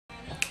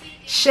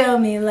Show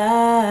me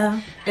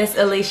love. This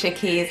Alicia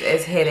Keys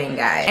is hitting,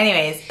 guys.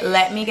 Anyways,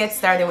 let me get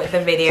started with the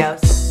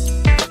videos.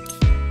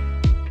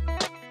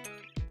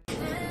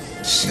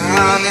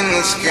 Sun in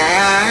the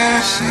sky,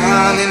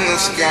 sun in the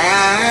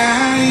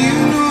sky, you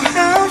know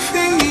how I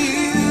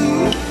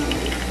feel.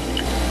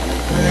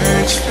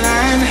 Birds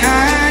flying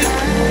high.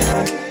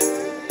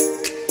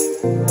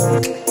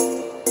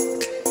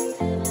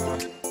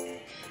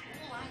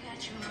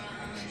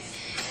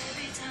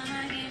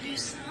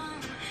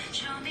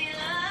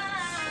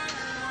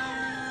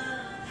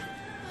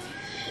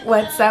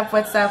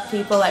 What's up,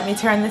 people? Let me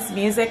turn this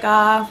music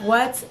off.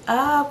 What's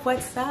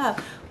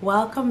up?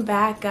 Welcome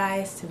back,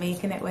 guys, to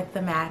Making It with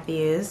the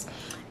Matthews.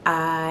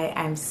 I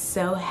am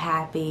so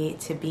happy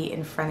to be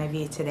in front of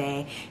you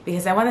today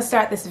because I want to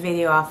start this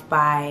video off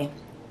by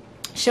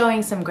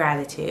showing some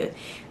gratitude,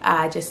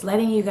 just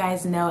letting you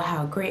guys know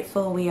how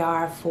grateful we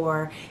are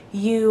for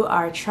you,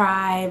 our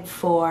tribe,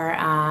 for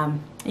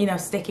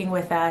sticking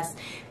with us,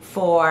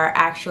 for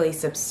actually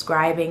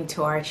subscribing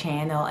to our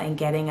channel and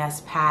getting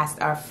us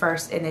past our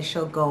first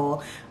initial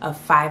goal of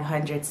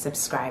 500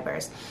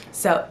 subscribers.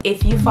 So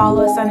if you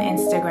follow us on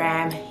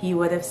Instagram, you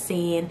would have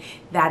seen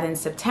that in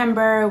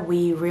September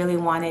we really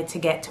wanted to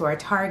get to our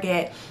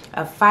target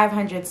of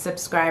 500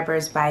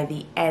 subscribers by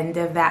the end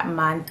of that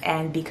month,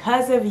 and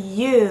because of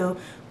you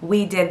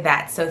we did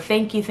that. So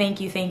thank you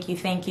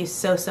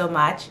so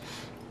much.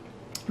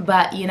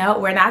 But you know,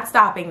 we're not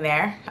stopping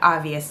there,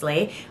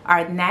 obviously.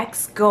 Our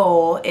next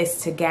goal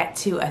is to get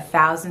to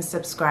 1,000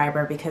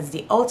 subscribers because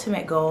the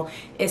ultimate goal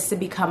is to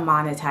become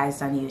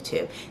monetized on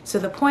YouTube. So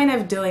the point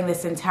of doing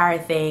this entire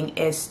thing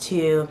is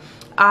to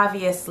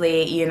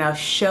obviously,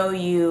 show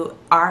you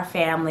our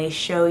family,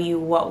 show you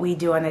what we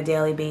do on a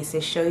daily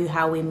basis, show you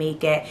how we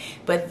make it.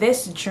 But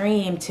this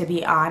dream, to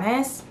be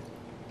honest,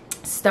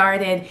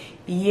 started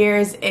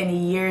years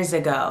and years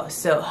ago.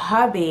 So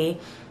hubby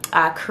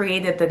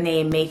created the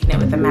name Making It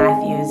with the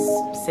Matthews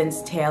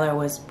since Taylor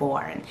was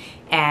born.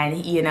 And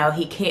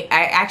he came,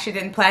 I actually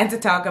didn't plan to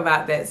talk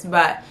about this,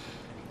 but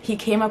he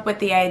came up with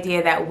the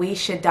idea that we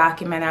should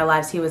document our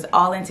lives. He was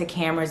all into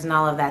cameras and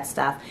all of that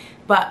stuff.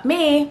 But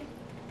me,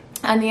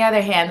 on the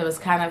other hand, was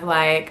kind of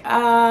like,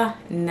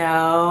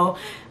 no,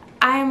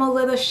 I'm a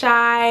little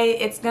shy.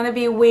 It's gonna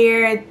be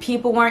weird.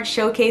 People weren't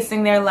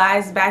showcasing their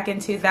lives back in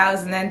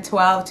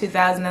 2012,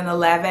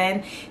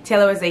 2011.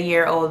 Taylor was a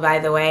year old, by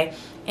the way.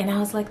 And I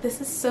was like,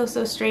 this is so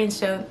strange.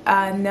 So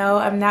no,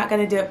 I'm not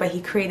gonna do it. But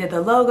he created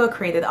the logo,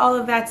 created all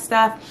of that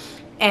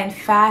stuff. And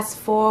fast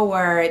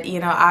forward,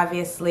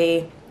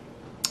 obviously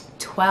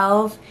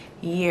 12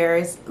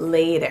 years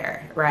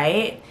later,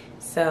 right?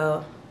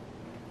 So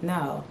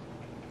no,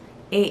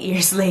 8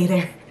 years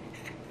later.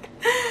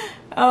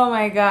 Oh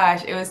my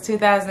gosh, it was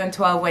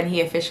 2012 when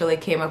he officially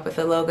came up with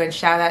the logo, and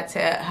shout out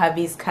to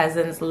hubby's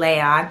cousins,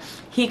 Leon.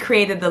 He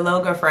created the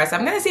logo for us.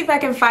 I'm gonna see if I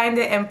can find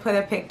it and put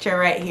a picture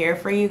right here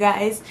for you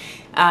guys.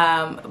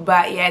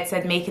 But yeah, it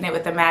said Making It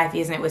with the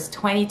Matthews, and it was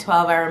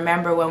 2012. I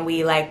remember when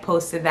we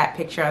posted that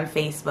picture on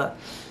Facebook,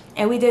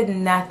 and we did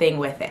nothing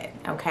with it,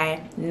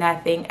 okay?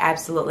 Nothing,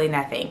 absolutely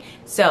nothing.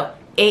 So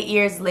 8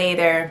 years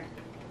later,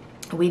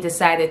 we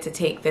decided to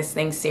take this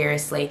thing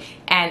seriously,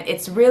 and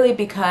it's really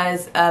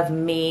because of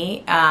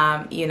me,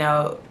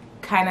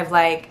 kind of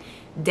like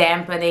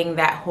dampening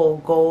that whole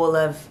goal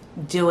of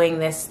doing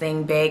this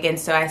thing big. And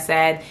so I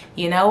said,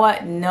 you know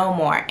what, no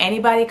more.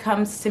 Anybody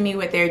comes to me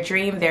with their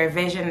dream, their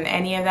vision, and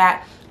any of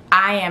that,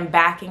 I am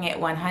backing it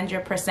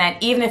 100%,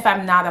 even if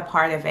I'm not a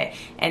part of it.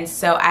 And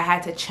so I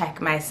had to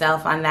check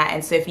myself on that.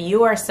 And so if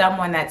you are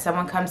someone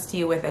comes to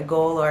you with a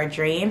goal or a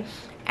dream,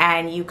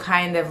 and you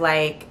kind of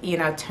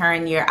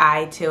turn your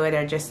eye to it,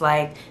 or just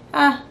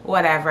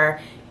whatever,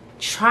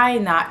 try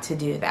not to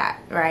do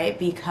that, right?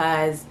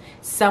 Because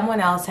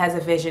someone else has a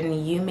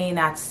vision, you may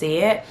not see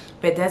it,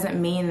 but it doesn't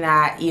mean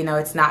that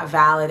it's not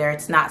valid or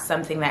it's not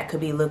something that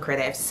could be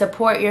lucrative.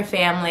 Support your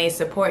family,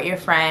 support your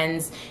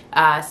friends,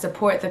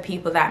 support the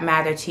people that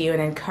matter to you,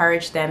 and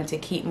encourage them to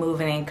keep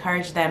moving,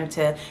 encourage them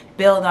to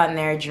build on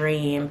their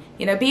dream.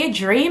 Be a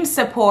dream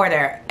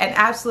supporter, an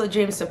absolute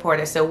dream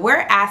supporter. So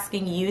we're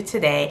asking you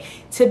today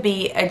to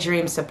be a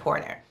dream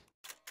supporter.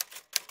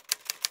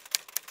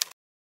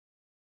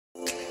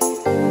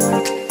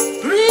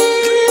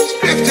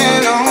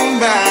 Drifting on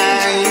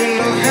by, you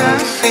know how I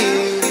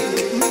feel.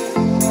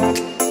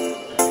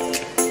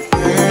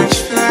 Birds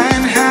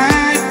flying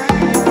high.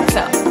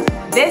 So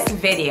this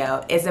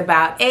video is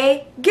about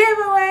a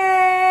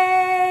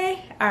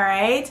giveaway, all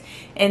right?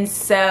 And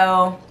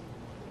so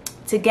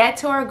to get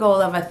to our goal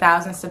of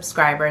 1,000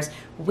 subscribers,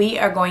 we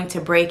are going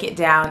to break it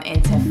down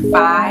into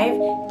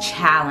 5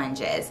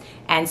 challenges.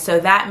 And so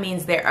that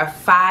means there are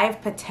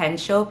 5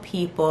 potential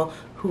people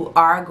who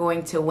are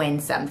going to win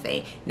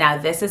something. Now,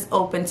 this is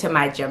open to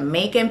my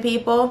Jamaican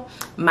people,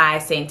 my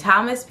St.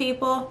 Thomas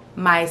people,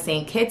 my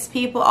St. Kitts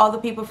people, all the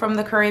people from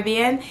the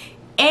Caribbean,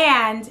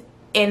 and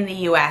in the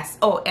US,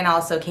 and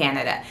also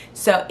Canada.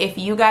 So if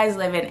you guys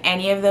live in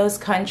any of those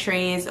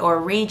countries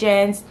or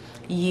regions,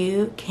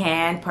 you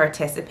can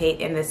participate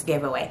in this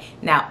giveaway.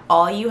 Now,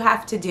 all you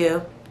have to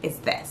do is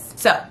this.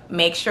 So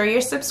make sure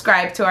you're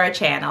subscribed to our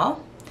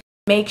channel.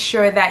 Make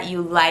sure that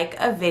you like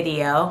a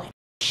video,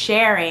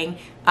 sharing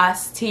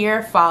us to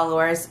your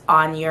followers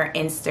on your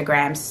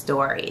Instagram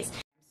stories.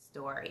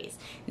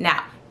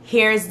 Now,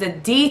 here's the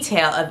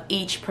detail of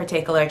each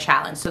particular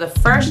challenge. So the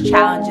first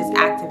challenge is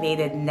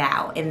activated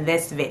now in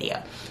this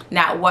video.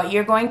 Now, what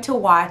you're going to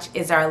watch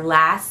is our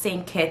last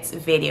St. Kitts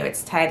video.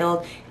 It's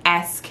titled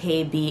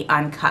SKB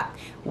UNCUT.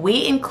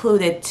 We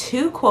included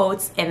 2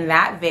 quotes in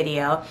that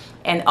video,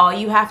 and all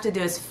you have to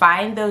do is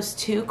find those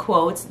 2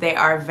 quotes. They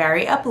are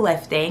very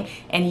uplifting,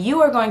 and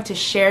you are going to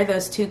share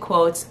those 2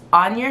 quotes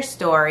on your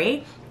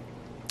story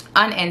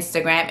on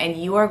Instagram, and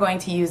you are going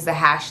to use the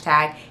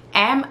hashtag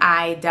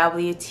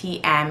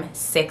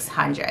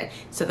MIWTM600.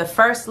 So the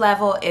first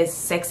level is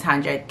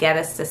 600. Get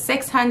us to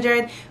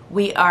 600.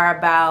 We are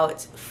about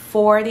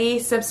 40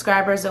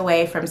 subscribers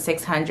away from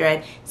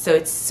 600, so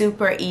it's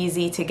super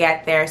easy to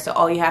get there. So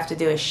all you have to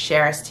do is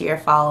share us to your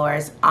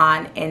followers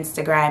on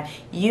Instagram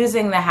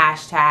using the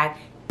hashtag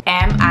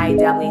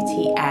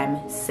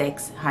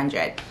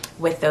MIWTM600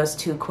 with those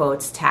 2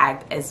 quotes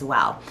tagged as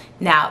well.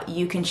 Now,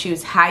 you can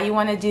choose how you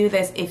want to do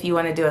this. If you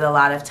want to do it a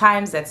lot of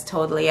times, that's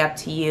totally up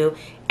to you.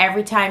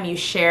 Every time you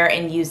share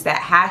and use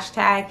that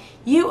hashtag,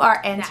 you are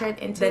entered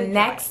into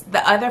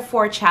the other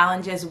 4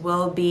 challenges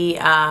will be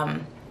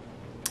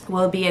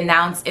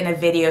announced in a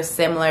video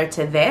similar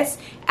to this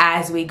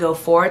as we go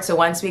forward. So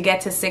once we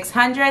get to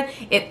 600,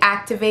 it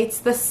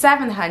activates the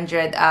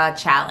 700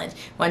 challenge.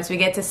 Once we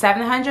get to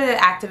 700, it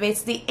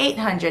activates the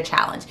 800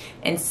 challenge,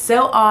 and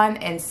so on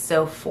and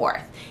so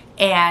forth.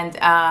 And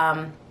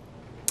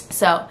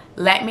so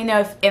let me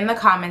know if in the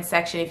comments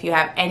section if you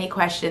have any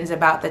questions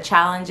about the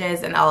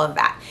challenges and all of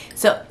that.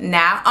 So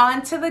now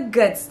on to the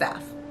good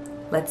stuff.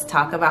 Let's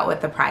talk about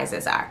what the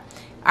prizes are.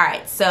 All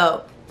right,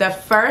 so the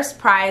first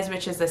prize,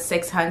 which is the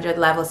 600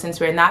 level, since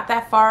we're not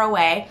that far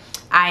away,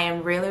 I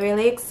am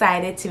really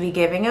excited to be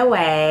giving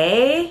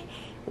away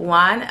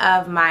one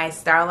of my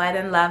Starlight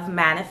in Love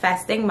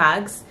manifesting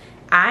mugs.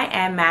 I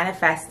am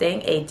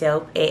manifesting a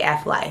dope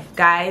AF life.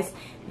 Guys,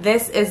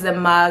 this is the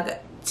mug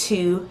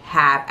to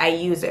have. I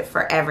use it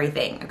for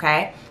everything,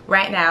 okay?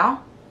 Right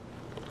now,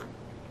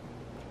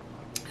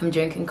 I'm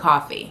drinking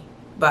coffee,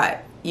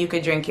 but you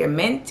could drink your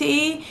mint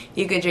tea,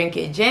 you could drink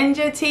your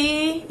ginger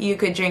tea, you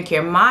could drink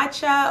your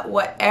matcha,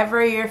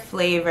 whatever your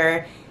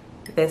flavor,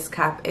 this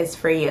cup is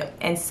for you.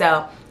 And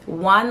so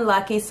one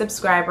lucky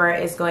subscriber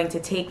is going to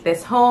take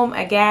this home.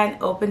 Again,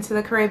 open to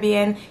the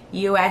Caribbean,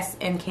 US,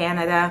 and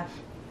Canada.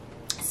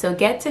 So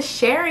get to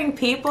sharing,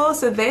 people.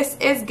 So this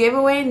is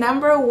giveaway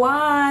number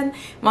 1.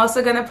 I'm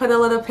also gonna put a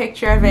little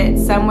picture of it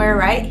somewhere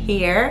right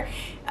here.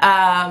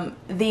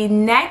 The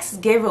next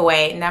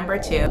giveaway, number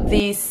 2,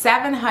 the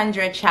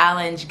 700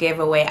 challenge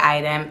giveaway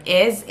item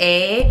is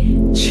a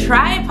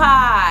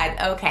tripod.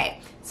 Okay,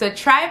 so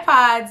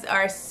tripods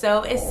are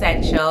so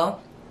essential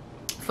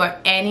for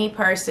any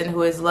person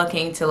who is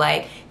looking to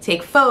like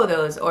take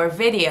photos or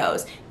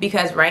videos,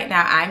 because right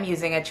now I'm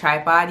using a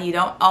tripod. You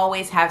don't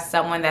always have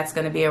someone that's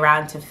going to be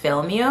around to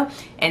film you,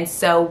 and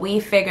so we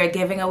figured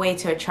giving away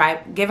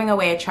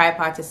a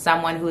tripod to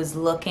someone who's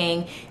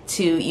looking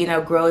to, you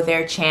know, grow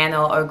their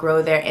channel or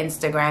grow their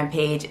Instagram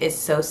page is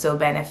so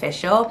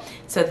beneficial.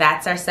 So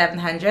that's our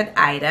 700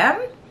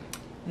 item.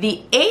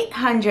 The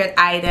 800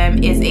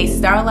 item is a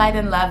Starlight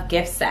in Love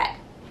gift set.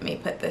 Let me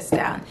put this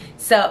down.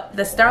 So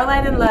the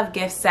Starlight in Love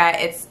gift set,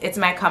 it's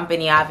my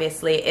company,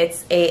 obviously.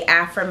 It's a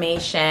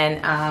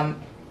affirmation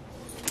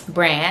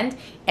brand,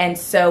 and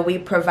so we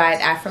provide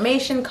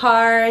affirmation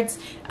cards,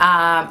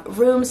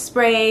 room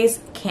sprays,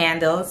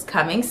 candles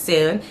coming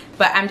soon,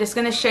 but I'm just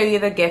gonna show you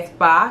the gift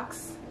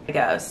box. There we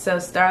go. So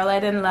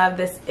Starlight in Love,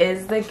 this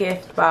is the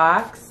gift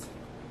box.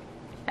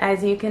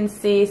 As you can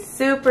see,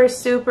 super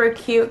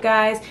cute,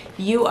 guys.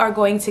 You are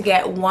going to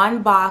get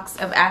 1 box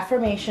of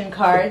affirmation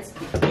cards.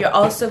 You're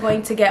also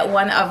going to get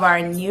one of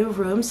our new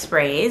room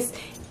sprays,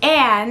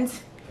 and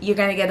you're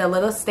going to get a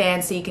little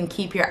stand so you can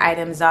keep your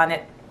items on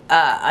it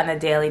on a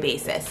daily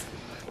basis.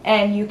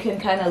 And you can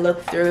kind of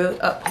look through.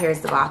 Oh,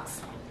 here's the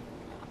box.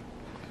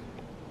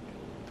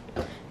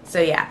 So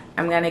yeah,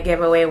 I'm going to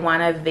give away one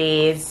of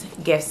these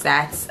gift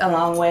sets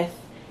along with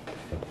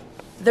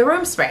the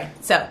room spray.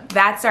 So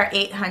that's our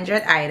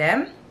 800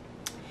 item.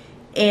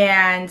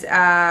 And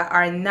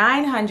our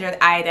 900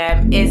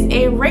 item is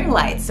a ring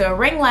light. So a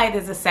ring light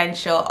is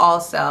essential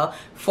also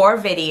for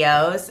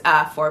videos,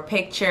 for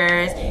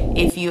pictures.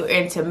 If you're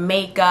into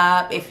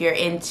makeup, if you're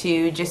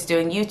into just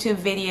doing YouTube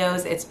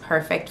videos, it's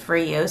perfect for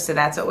you. So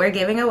that's what we're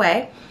giving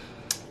away.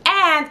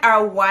 And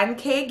our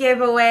 1K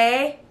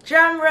giveaway,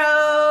 drum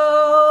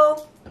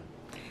roll,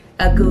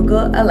 a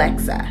Google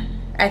Alexa.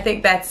 I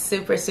think that's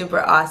super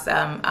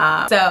awesome.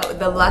 So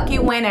the lucky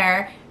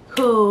winner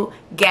who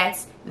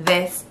gets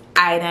this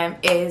item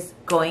is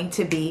going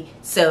to be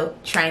so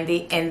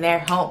trendy in their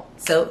home.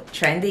 So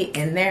trendy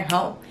in their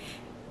home.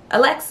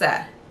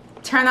 Alexa,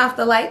 turn off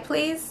the light,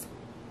 please.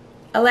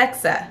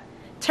 Alexa,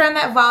 turn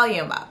that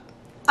volume up.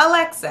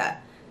 Alexa,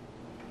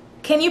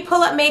 can you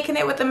pull up Making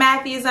It with the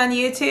Matthews on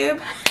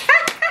YouTube?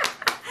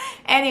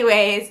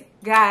 Anyways,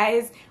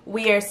 Guys,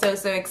 we are so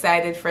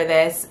excited for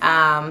this.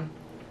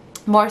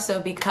 More so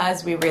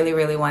because we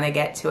really want to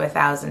get to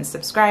 1,000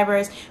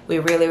 subscribers. We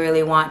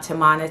really want to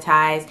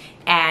monetize.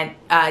 And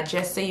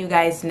just so you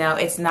guys know,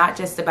 it's not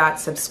just about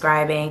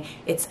subscribing,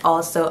 it's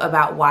also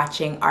about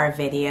watching our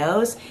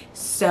videos.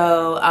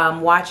 So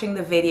watching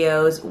the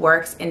videos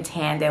works in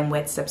tandem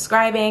with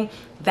subscribing.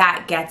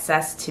 That gets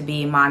us to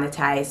be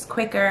monetized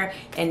quicker.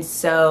 And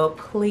so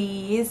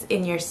please,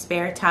 in your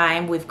spare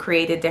time, we've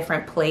created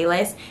different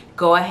playlists.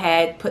 Go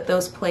ahead, put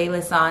those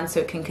playlists on so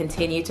it can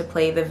continue to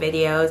play the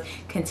videos,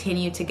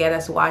 continue to get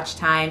us watch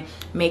time.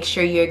 Make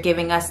sure you're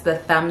giving us the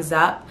thumbs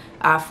up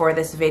for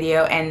this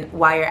video, and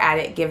while you're at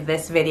it, give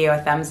this video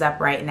a thumbs up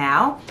right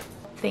now.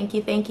 Thank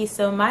you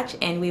so much,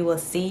 and we will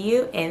see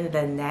you in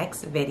the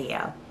next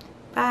video.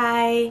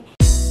 Bye.